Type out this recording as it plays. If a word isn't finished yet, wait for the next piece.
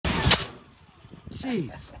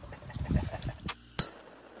Jeez.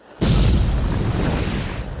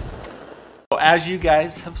 As you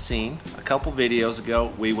guys have seen a couple videos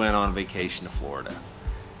ago, we went on vacation to Florida.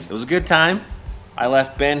 It was a good time. I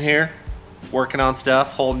left Ben here working on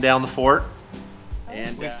stuff, holding down the fort.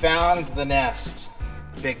 And we found the nest.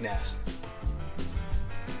 Big nest.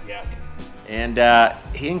 Yep. And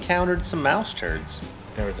he encountered some mouse turds.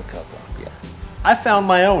 There was a couple. Yeah. I found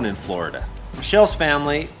my own in Florida. Michelle's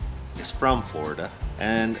family is from Florida,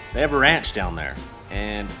 and they have a ranch down there.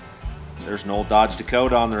 And there's an old Dodge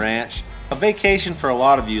Dakota on the ranch. A vacation for a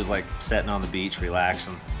lot of you is like sitting on the beach,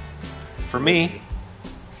 relaxing. For me,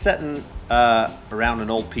 sitting around an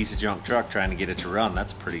old piece of junk truck trying to get it to run,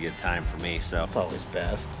 that's a pretty good time for me. So it's always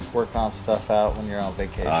best. Working on stuff out when you're on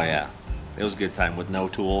vacation. Oh yeah, it was a good time with no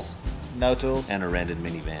tools. No tools? And a rented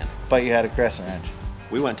minivan. But you had a crescent wrench.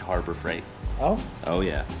 We went to Harbor Freight. Oh? Oh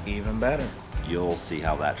yeah. Even better. You'll see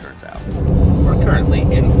how that turns out. We're currently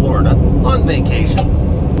in Florida on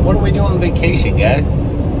vacation. What do we do on vacation, guys?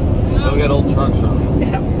 Go get old trucks running.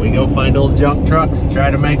 Yeah, we go find old junk trucks and try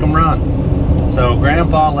to make them run. So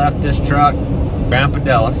Grandpa left this truck, Grandpa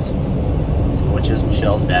Dallas, which is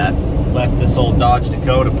Michelle's dad, left this old Dodge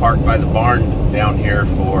Dakota parked by the barn down here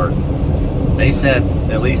for, they said,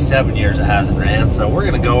 at least 7 years it hasn't ran. So we're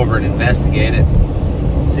gonna go over and investigate it,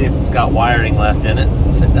 see if it's got wiring left in it.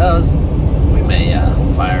 If it does, we may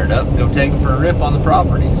fire it up and go take it for a rip on the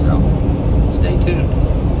property. So stay tuned.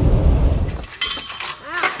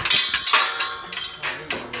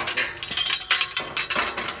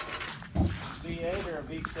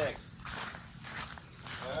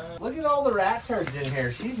 Look at all the rat turds in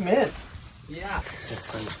here. She's mint. Yeah.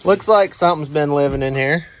 Looks like something's been living in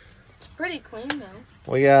here. It's pretty clean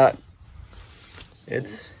though. We got,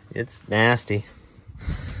 it's nasty.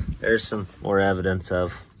 There's some more evidence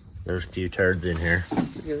of, there's a few turds in here. Look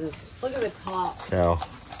at this. Look at the top. So,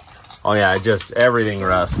 oh yeah, everything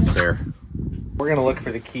rusts here. We're gonna look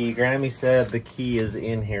for the key. Grammy said the key is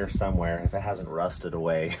in here somewhere. If it hasn't rusted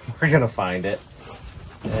away, we're gonna find it.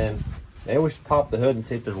 And maybe we should pop the hood and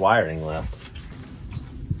see if there's wiring left.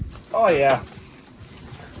 Oh yeah.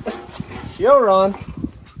 She'll run.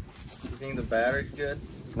 You think the battery's good?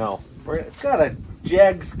 No. It's got a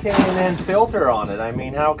Jegs K&N filter on it. I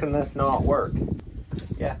mean, how can this not work?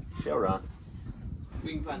 Yeah, she'll run.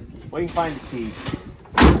 We can find the key. We can find the key.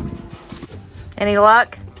 Any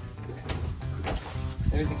luck?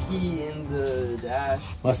 There's a key in the dash.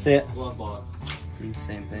 Let's see it. Glove box.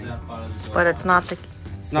 Same thing. But it's not the...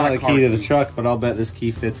 It's not the key to the truck, but I'll bet this key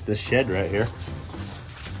fits this shed right here.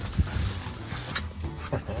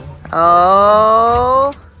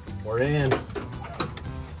 Oh. We're in.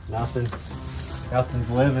 Nothing's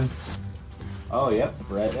living. Oh, yep,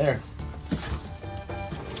 right there.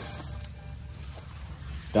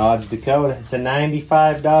 Dodge Dakota. It's a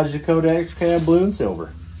 95 Dodge Dakota extra cab blue and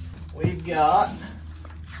silver. We've got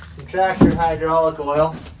some tractor hydraulic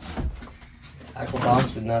oil. Tackle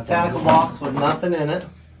box with nothing. Tackle box with nothing in it.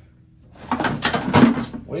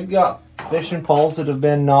 We've got fishing poles that have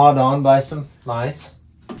been gnawed on by some mice.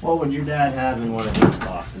 What would your dad have in one of these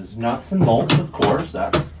boxes? Nuts and bolts, of course.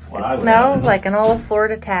 That's what I would have. It smells like an old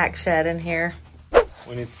Florida tack shed in here.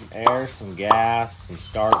 We need some air, some gas, some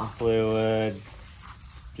starting fluid.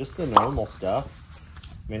 Just the normal stuff.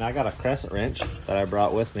 I mean, I got a crescent wrench that I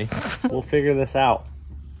brought with me. We'll figure this out.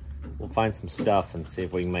 We'll find some stuff and see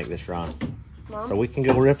if we can make this run. Mom? So we can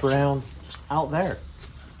go rip around out there.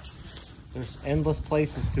 There's endless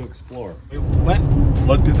places to explore. We went,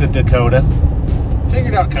 looked at the Dakota,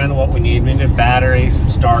 figured out kind of what we need. We need a battery, some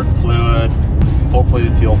starting fluid. Hopefully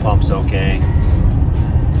the fuel pump's okay.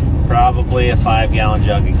 Probably a 5-gallon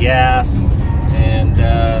jug of gas and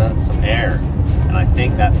some air. And I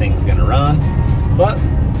think that thing's gonna run. But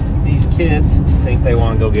these kids think they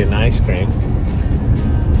want to go get an ice cream.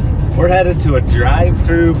 We're headed to a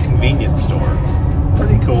drive-through convenience store.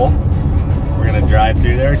 Pretty cool. We're gonna drive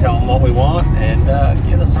through there, tell them what we want, and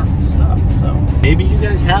get us our stuff. So maybe you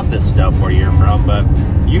guys have this stuff where you're from, but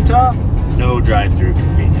Utah, no drive-through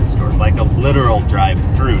convenience store. Like a literal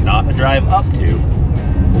drive-through, not a drive up to.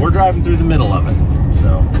 We're driving through the middle of it.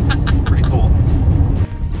 So pretty cool.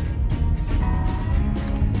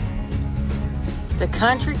 The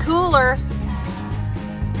country cooler.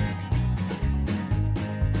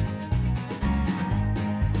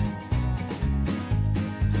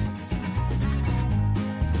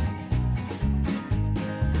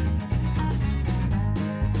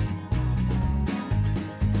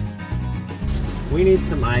 We need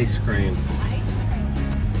some ice cream. Ice cream.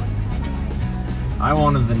 I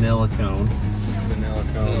want a vanilla cone. Vanilla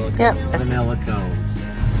cone. Yep. Vanilla cones.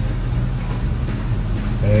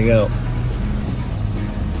 There you go.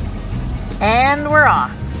 And we're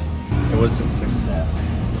off. It was a success.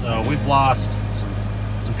 So we've lost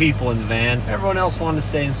some people in the van. Everyone else wanted to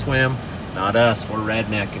stay and swim. Not us, we're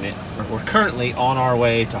rednecking it. We're currently on our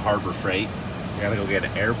way to Harbor Freight. We gotta go get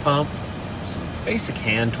an air pump, some basic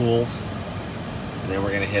hand tools, and then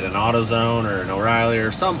we're gonna hit an AutoZone or an O'Reilly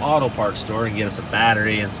or some auto parts store and get us a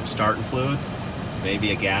battery and some starting fluid,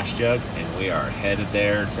 maybe a gas jug, and we are headed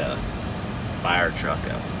there to fire a truck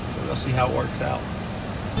up. So we'll see how it works out.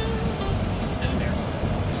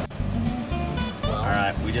 All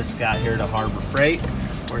right, we just got here to Harbor Freight.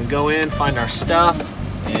 We're gonna go in, find our stuff,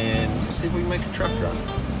 and we'll see if we can make a truck run.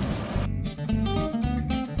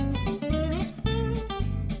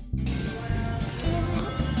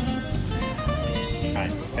 All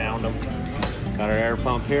right, we found them. Got our air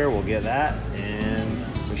pump here, we'll get that,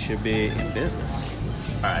 and we should be in business.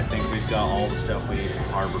 All right, I think we've got all the stuff we need from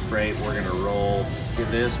Harbor Freight. We're gonna roll, get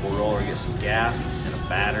this, we'll roll or get some gas and a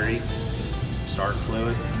battery, some starting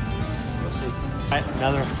fluid. We'll see. All right,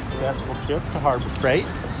 another successful trip to Harbor Freight.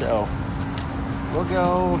 So we'll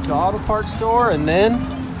go to the auto parts store and then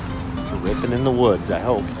to ripping in the woods, I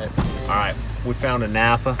hope. All right, we found a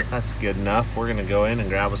Napa. That's good enough. We're gonna go in and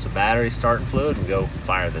grab us a battery, starting fluid, and go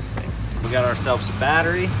fire this thing. We got ourselves a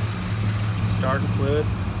battery, some starting fluid.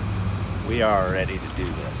 We are ready to do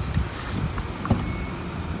this.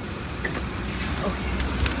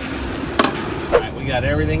 Okay. All right, we got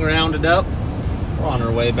everything rounded up. We're on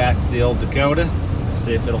our way back to the old Dakota.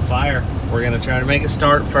 See if it'll fire. We're gonna try to make it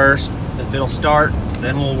start first. If it'll start,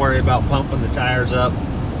 then we'll worry about pumping the tires up,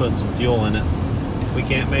 putting some fuel in it. If we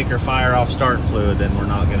can't make her fire off starting fluid, then we're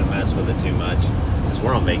not gonna mess with it too much, because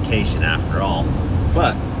we're on vacation after all.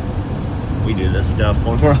 But we do this stuff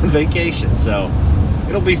when we're on vacation, so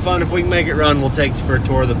it'll be fun. If we can make it run, we'll take you for a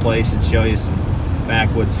tour of the place and show you some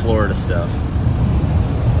backwoods Florida stuff.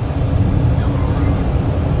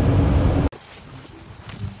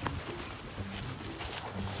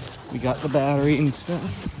 We got the battery and stuff.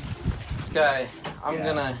 This guy, I'm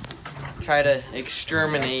gonna try to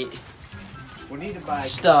exterminate We need to buy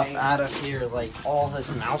stuff out of here, like all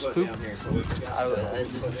this mouse poop.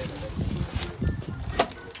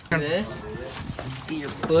 This, get your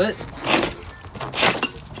foot.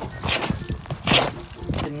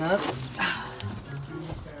 Getting up.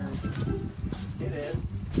 It is.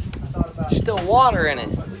 There's still water in it.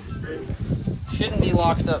 Shouldn't be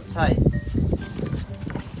locked up tight.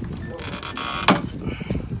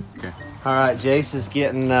 All right, Jace is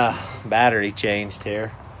getting battery changed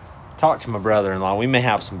here. Talked to my brother-in-law. We may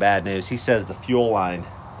have some bad news. He says the fuel line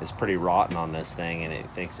is pretty rotten on this thing, and he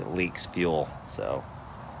thinks it leaks fuel. So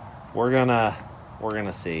we're gonna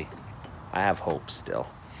see. I have hopes still.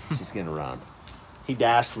 She's gonna run. He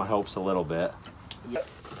dashed my hopes a little bit. Yep.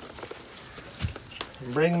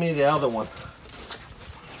 Bring me the other one.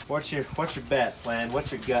 What's your bet, Lan?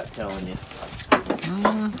 What's your gut telling you?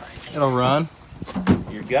 It'll run.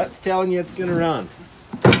 Your gut's telling you it's gonna run.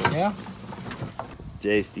 Yeah.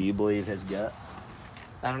 Jace, do you believe his gut?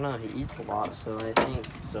 I don't know, he eats a lot, so I think.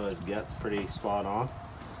 So his gut's pretty spot on?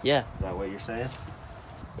 Yeah. Is that what you're saying?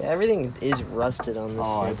 Yeah, everything is rusted on this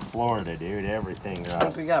Oh, thing. it's Florida, dude. Everything I think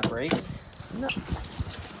rusts. we got brakes. No.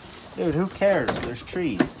 Dude, who cares? There's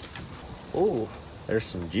trees. Ooh. There's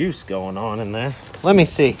some juice going on in there. Let me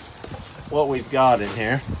see what we've got in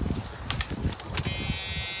here.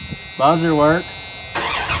 Buzzer works.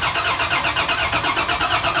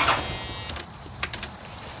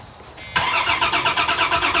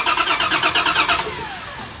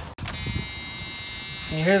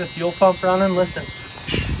 Can you hear the fuel pump running? Listen.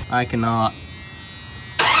 I cannot.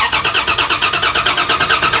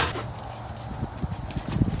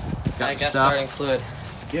 I got starting fluid.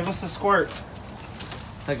 Give us a squirt.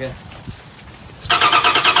 Okay.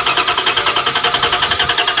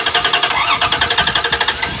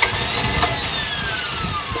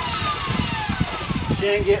 She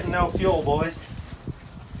ain't getting no fuel, boys.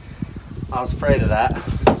 I was afraid of that.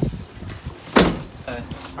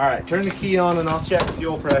 All right, turn the key on and I'll check the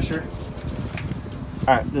fuel pressure.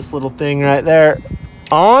 All right, this little thing right there.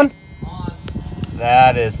 On? On.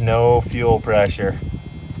 That is no fuel pressure.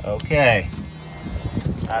 Okay.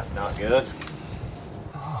 That's not good.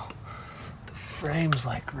 Oh, the frame's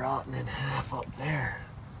like rotten in half up there.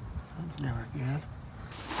 That's never good.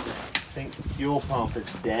 I think the fuel pump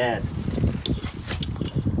is dead.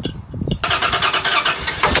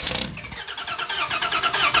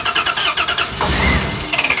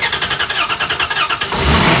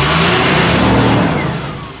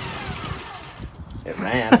 It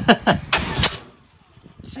ran.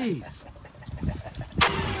 Jeez.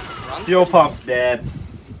 Fuel pump's dead.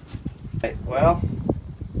 Well,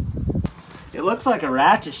 It looks like a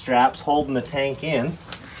ratchet strap's holding the tank in.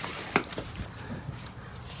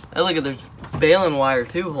 Hey, look at there's baling wire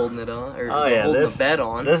too holding it on, or holding the bed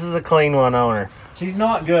on. This is a clean one owner. She's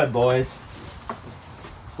not good, boys.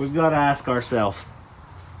 We've got to ask ourselves.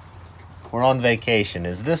 We're on vacation.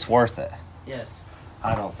 Is this worth it? Yes.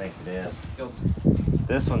 I don't think it is. Go.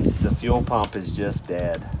 This one's, the fuel pump is just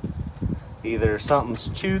dead. Either something's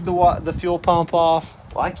chewed the fuel pump off.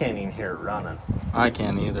 Well, I can't even hear it running. I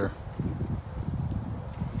can't either.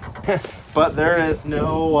 But there is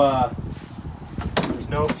no there's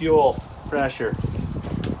no fuel pressure.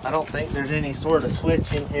 I don't think there's any sort of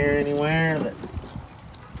switch in here anywhere that.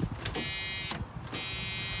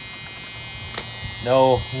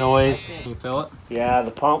 No noise. Can you feel it? Yeah,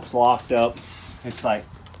 the pump's locked up. It's like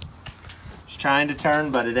it's trying to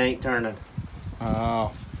turn, but it ain't turning.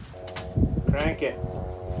 Oh. Crank it.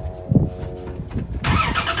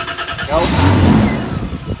 Nope.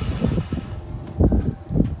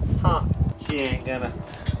 Huh. She ain't gonna.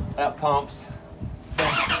 That pump's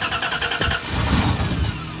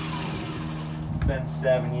been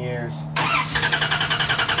 7 years.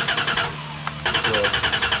 Good.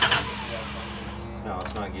 No,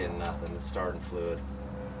 it's not getting nothing. It's starting fluid.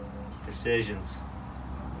 Decisions.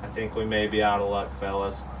 I think we may be out of luck,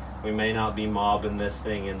 fellas. We may not be mobbing this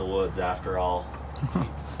thing in the woods after all.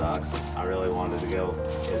 Sucks. I really wanted to go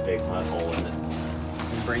get a big mud hole in it.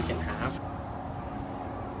 And break in half.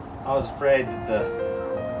 I was afraid that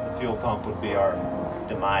the fuel pump would be our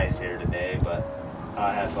demise here today, but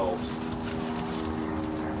I had hopes.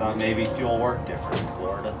 Thought maybe fuel worked different in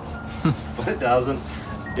Florida, but it doesn't.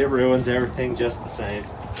 It ruins everything just the same.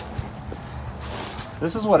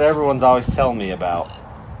 This is what everyone's always telling me about.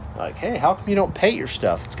 Like, hey, how come you don't paint your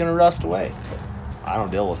stuff? It's gonna rust away. I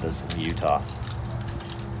don't deal with this in Utah.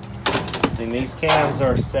 And these cans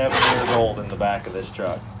are 7 years old in the back of this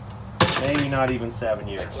truck. Maybe not even 7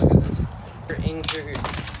 years. Look at this. You're injured.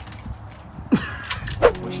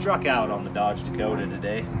 We struck out on the Dodge Dakota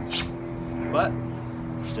today, but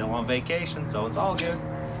we're still on vacation, so it's all good.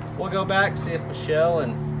 We'll go back, see if Michelle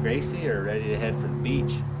and Gracie are ready to head for the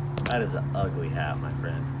beach. That is an ugly hat, my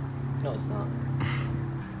friend. No, it's not.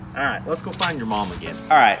 All right, let's go find your mom again.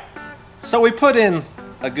 All right, so we put in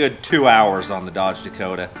a good 2 hours on the Dodge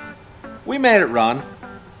Dakota. We made it run,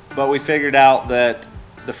 but we figured out that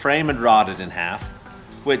the frame had rotted in half,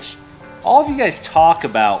 which all of you guys talk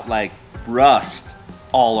about like rust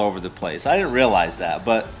all over the place. I didn't realize that,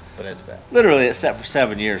 but it's bad. literally it sat for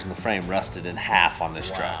 7 years and the frame rusted in half on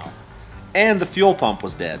this truck. And the fuel pump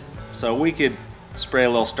was dead. So we could spray a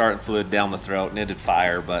little starting fluid down the throat and it'd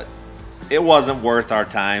fire, but it wasn't worth our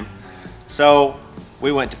time. So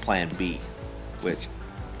we went to plan B, which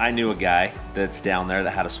I knew a guy that's down there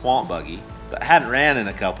that had a swamp buggy that hadn't ran in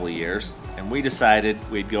a couple of years. And we decided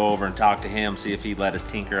we'd go over and talk to him, see if he'd let us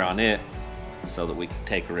tinker on it so that we could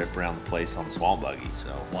take a rip around the place on the swamp buggy. So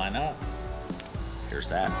why not? Here's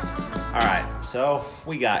that. All right, so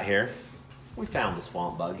we got here. We found the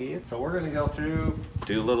swamp buggy. So we're gonna go through,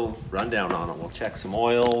 do a little rundown on it. We'll check some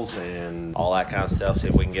oils and all that kind of stuff, see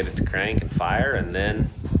if we can get it to crank and fire, and then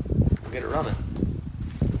we'll get it running.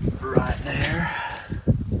 Right there.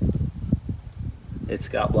 It's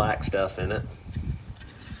got black stuff in it,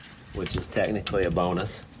 which is technically a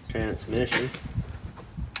bonus. Transmission.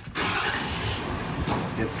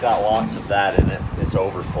 It's got lots of that in it. It's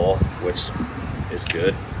overfull, which is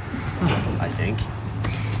good, I think,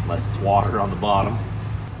 unless it's water on the bottom.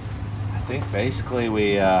 I think basically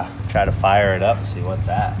we try to fire it up and see what's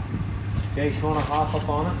at. Jake, you want to hop up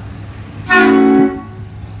on it?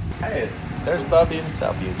 Hey, there's Bubby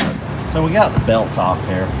himself. So we got the belts off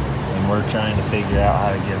here, and we're trying to figure out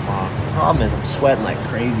how to get them on. The problem is I'm sweating like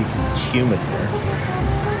crazy because it's humid here.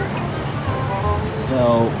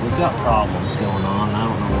 So we've got problems going on. I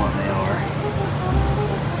don't know what they are.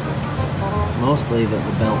 Mostly that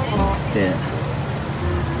the belts don't fit.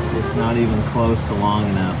 It's not even close to long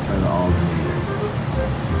enough for the alternator.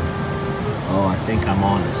 Oh, I think I'm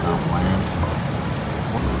on to something, man.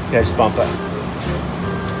 Okay, just bump it.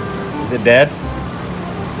 Is it dead?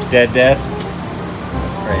 Dead? I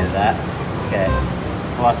was afraid of that. Okay,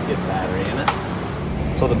 we'll have to get the battery in it.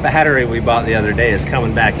 So the battery we bought the other day is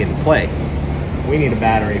coming back into play. We need a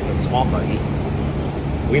battery for the swamp buggy.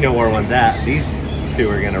 We know where one's at. These two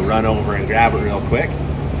are gonna run over and grab it real quick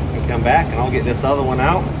and come back, and I'll get this other one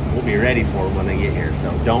out. We'll be ready for them when they get here.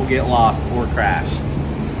 So don't get lost or crash.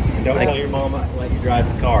 And don't tell your mama to let you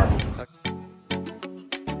drive the car.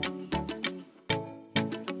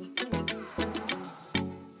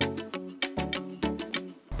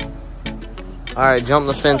 All right, jump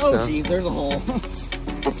the fence now. Geez, there's a hole.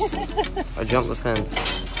 I jumped the fence.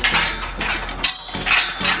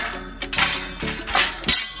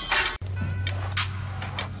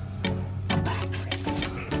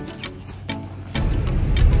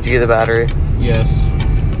 Did you get the battery? Yes.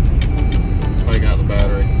 I got the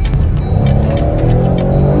battery.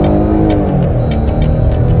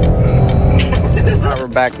 Alright, we're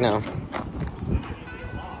back now.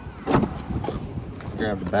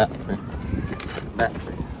 Grab the battery.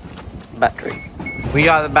 Battery. We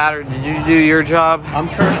got the battery. Did you do your job? I'm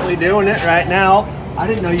currently doing it right now. I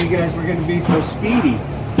didn't know you guys were going to be so speedy.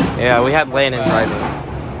 Yeah, we had Landon driving.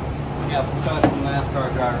 Yeah, professional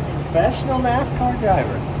NASCAR driver. Professional NASCAR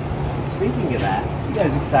driver. Speaking of that, you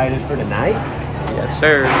guys excited for tonight? Yes,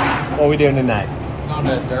 sir. What are we doing tonight? On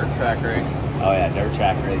that dirt track race. Oh yeah, dirt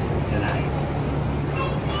track racing tonight.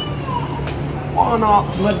 On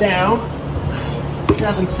off my down.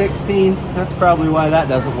 716. That's probably why that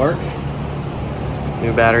doesn't work.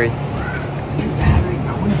 New battery. New battery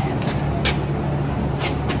going in.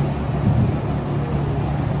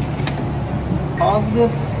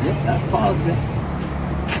 Positive? Yep, that's positive.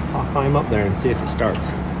 I'll climb up there and see if it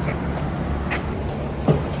starts.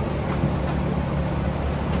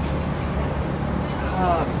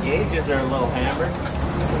 The gauges are a little hammered.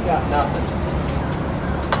 We got nothing.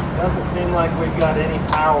 Doesn't seem like we've got any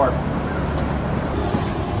power.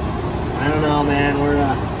 I don't know, man.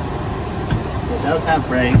 It does have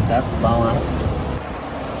brakes. That's a bonus.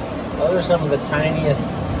 Those are some of the tiniest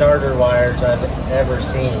starter wires I've ever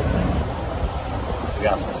seen. We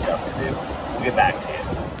got some stuff to do. We'll get back to you.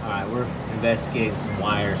 All right, we're investigating some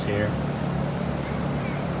wires here.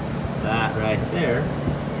 That right there.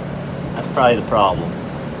 That's probably the problem.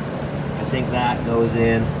 I think that goes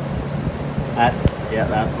in. That's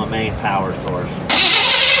my main power source.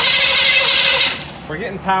 We're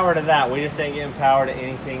getting power to that. We just ain't getting power to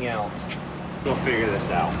anything else. We'll figure this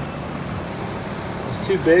out. Those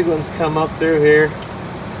two big ones come up through here.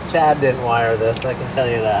 Chad didn't wire this, I can tell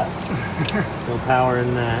you that. No power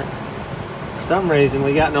in that. For some reason,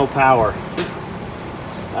 we got no power.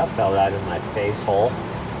 That fell right in my face hole.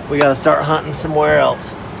 We gotta start hunting somewhere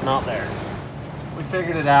else. It's not there. We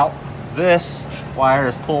figured it out. This wire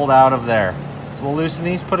is pulled out of there. So we'll loosen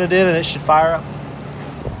these, put it in, and it should fire up.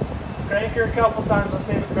 Crank her a couple times, let's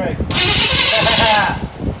see if it cranks.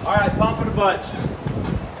 All right, pump it a bunch.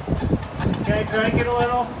 Okay, crank it a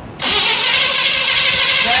little.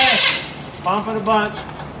 Okay, pump it a bunch.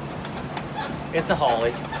 It's a Holly.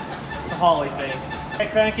 It's a Holly face. Okay,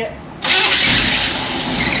 crank it.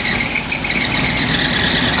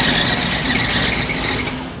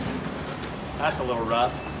 That's a little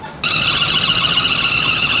rust. I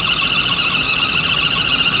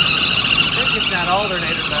think it's that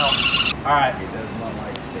alternator belt. All right.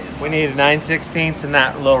 We need a 9/16 and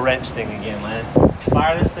that little wrench thing again, man.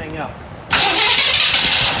 Fire this thing up.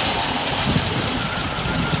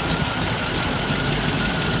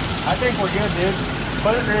 I think we're good, dude.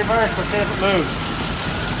 Put it in reverse. Let's see if it moves.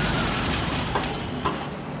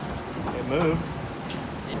 It moved.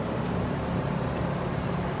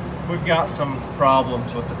 We've got some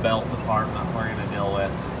problems with the belt department we're going to deal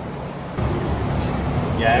with.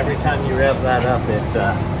 Yeah, every time you rev that up, it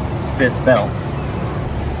spits belts.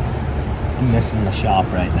 I'm missing the shop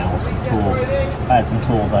right now with some tools. If I had some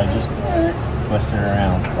tools, I'd just twist it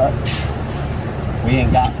around, but we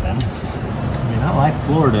ain't got them. I mean, I like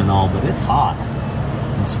Florida and all, but it's hot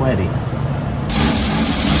and sweaty.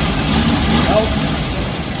 Oh,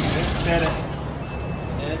 it did it.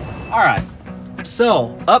 All right.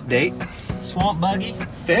 So, update, swamp buggy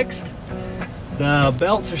fixed. The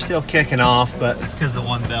belts are still kicking off, but it's because the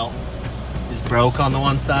one belt is broke on the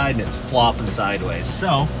one side and it's flopping sideways.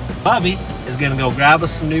 So, Bobby is gonna go grab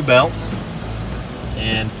us some new belts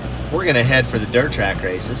and we're gonna head for the dirt track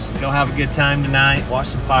races. Go have a good time tonight, watch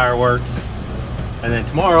some fireworks. And then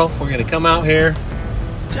tomorrow, we're gonna come out here,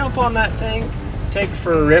 jump on that thing, take it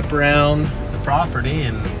for a rip around the property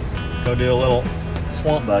and go do a little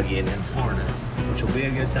swamp buggying in Florida, which will be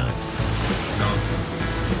a good time.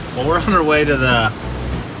 Well, we're on our way to the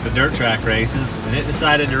dirt track races, and it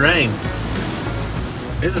decided to rain.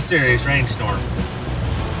 It's a serious rainstorm.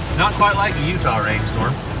 Not quite like a Utah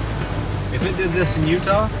rainstorm. If it did this in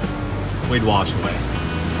Utah, we'd wash away.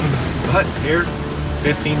 But here,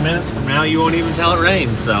 15 minutes from now, you won't even tell it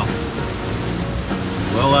rained, so.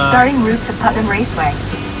 We'll, starting route to Putnam Raceway.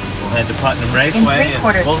 We'll head to Putnam Raceway, and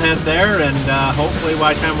we'll head there, and hopefully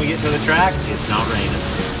by the time we get to the track, it's not raining.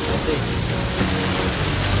 We'll see.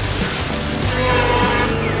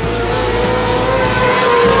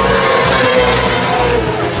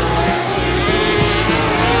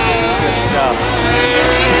 Good stuff.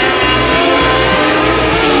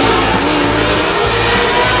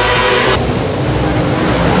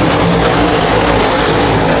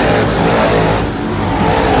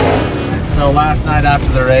 So last night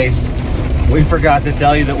after the race, We forgot to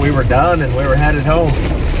tell you that we were done and we were headed home.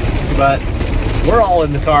 But we're all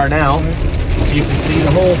in the car now. You can see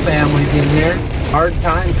the whole family's in here. Hard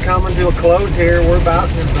times coming to a close here. We're about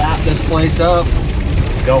to wrap this place up.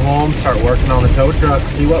 Go home, start working on the tow truck,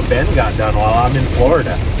 see what Ben got done while I'm in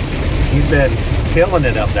Florida. He's been killing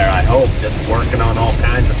it up there, I hope, just working on all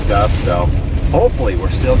kinds of stuff. So hopefully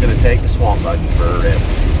we're still gonna take the swamp buggy for a rip.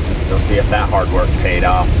 We'll see if that hard work paid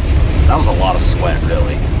off. That was a lot of sweat,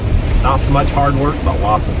 really. Not so much hard work, but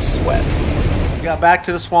lots of sweat. We got back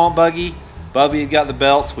to the swamp buggy. Bubby had got the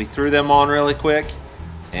belts. We threw them on really quick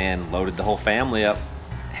and loaded the whole family up.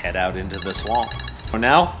 Head out into the swamp. So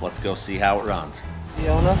now, let's go see how it runs.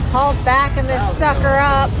 Fiona? Paul's backing this sucker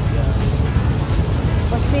up.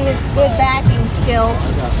 Let's see his good backing skills.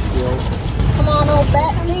 I got skills. Come on, old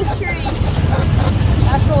Betsy tree.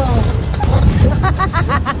 That's a little.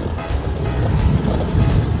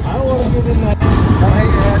 I don't want to get in that. Don't hit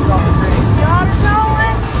your heads on the trees. Got her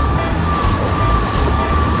going.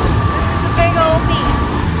 This is a big old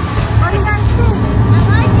beast. What do you guys think? I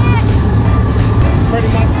like it. This is pretty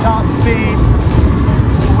much top speed.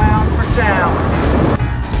 Loud for sound.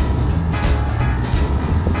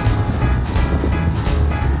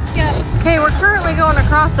 Okay, we're currently going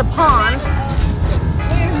across a pond,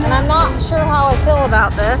 and I'm not sure how I feel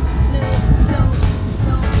about this.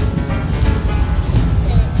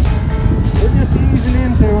 We're just easing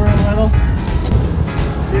into her a little.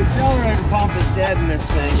 The accelerator pump is dead in this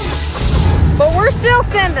thing. But we're still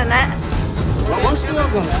sending it. But we're still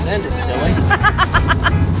going to send it, silly.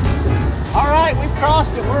 All right, we've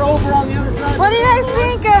crossed it. We're over on the other side. What do you guys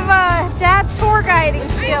think of Dad's tour guiding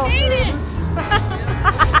skills? I hate it.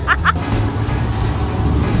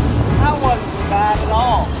 That wasn't so bad at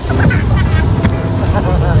all.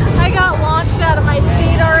 I got launched out of my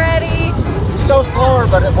seat already. You go slower,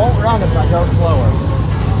 but it won't run if I go slower.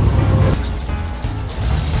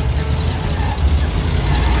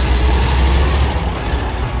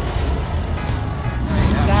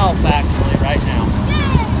 South, actually, right now.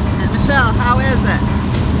 And Michelle, how is it?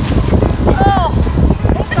 Oh,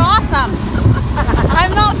 it's awesome.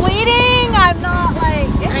 I'm not bleeding. I'm not like,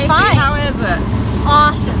 it's Gracie, fine. how is it?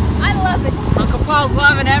 Awesome. I love it. Uncle Paul's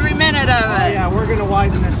loving every minute of Oh, it. yeah, we're going to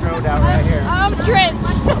widen this road out right here. I'm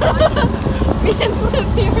drenched. Me and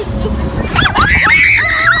Libby are just...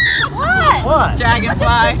 What? What?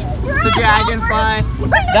 Dragonfly. It's a dragonfly.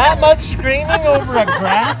 That much screaming over a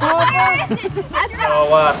grasshopper?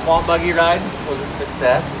 So, swamp buggy ride was a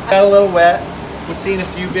success. Got a little wet. We've seen a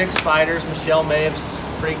few big spiders. Michelle may have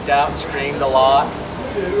freaked out and screamed a lot.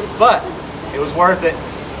 But it was worth it.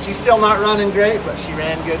 She's still not running great, but she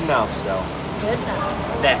ran good enough, so. Good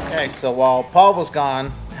enough. Next. Okay, so while Paul was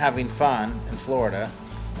gone having fun in Florida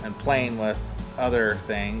and playing with other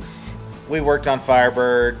things, we worked on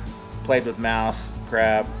Firebird, played with mouse,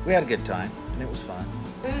 crab. We had a good time, and it was fun.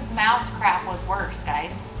 Whose mouse crap was worse,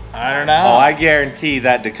 guys? I don't know. Oh, I guarantee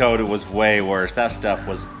that Dakota was way worse. That stuff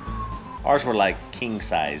was, ours were like king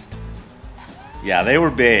sized. Yeah, they were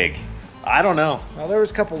big. I don't know. Well, there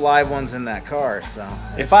was a couple live ones in that car, so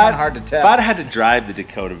it's If kind of hard to tell. If I'd had to drive the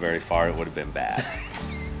Dakota very far, it would have been bad.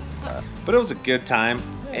 But it was a good time,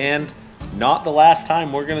 and not the last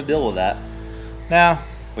time we're gonna deal with that. Now,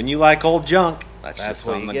 When you like old junk, that's just what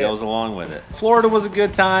something you that get. goes along with it. Florida was a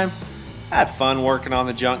good time. I had fun working on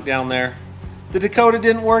the junk down there. The Dakota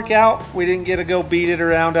didn't work out. We didn't get to go beat it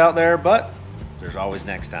around out there, but there's always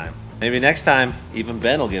next time. Maybe next time, even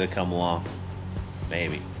Ben will get to come along.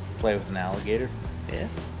 Maybe. play with an alligator, Yeah.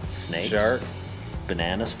 Snakes. shark.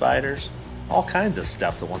 Banana spiders. All kinds of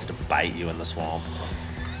stuff that wants to bite you in the swamp.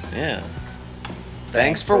 Yeah.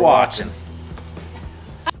 Thanks for watching.